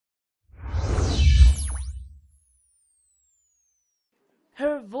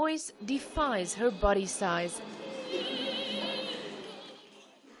Her voice defies her body size.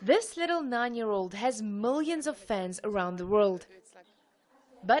 This little 9-year-old has millions of fans around the world.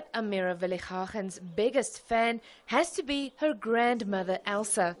 But Amira Willighagen's biggest fan has to be her grandmother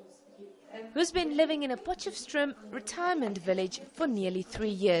Elsa, who's been living in a Potchefstroom retirement village for nearly 3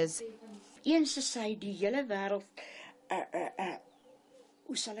 years.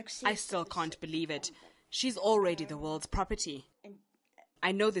 I still can't believe it. She's already the world's property.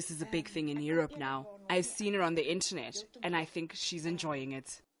 I know this is a big thing in Europe now. I've seen her on the internet, and I think she's enjoying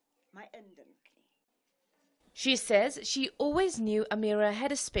it. She says she always knew Amira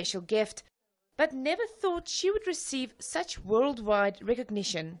had a special gift, but never thought she would receive such worldwide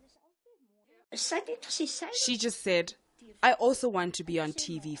recognition. She just said, "I also want to be on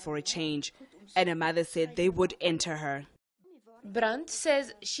TV for a change," and her mother said they would enter her. Brand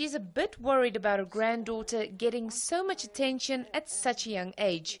says she's a bit worried about her granddaughter getting so much attention at such a young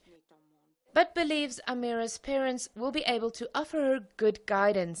age, but believes Amira's parents will be able to offer her good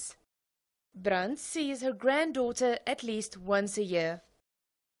guidance. Brand sees her granddaughter at least once a year.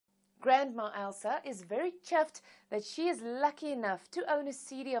 Grandma Elsa is very chuffed that she is lucky enough to own a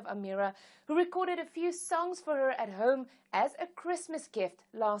CD of Amira, who recorded a few songs for her at home as a Christmas gift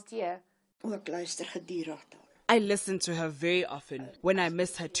last year. I listen to her very often when I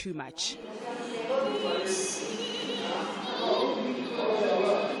miss her too much.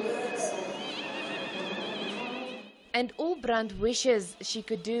 And all Brand wishes she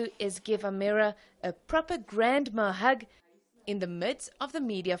could do is give Amira a proper grandma hug in the midst of the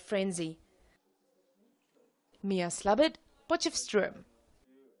media frenzy. Mia Slabbert, Potchefstroom.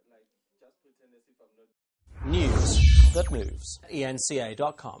 News that moves.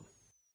 ENCA.com.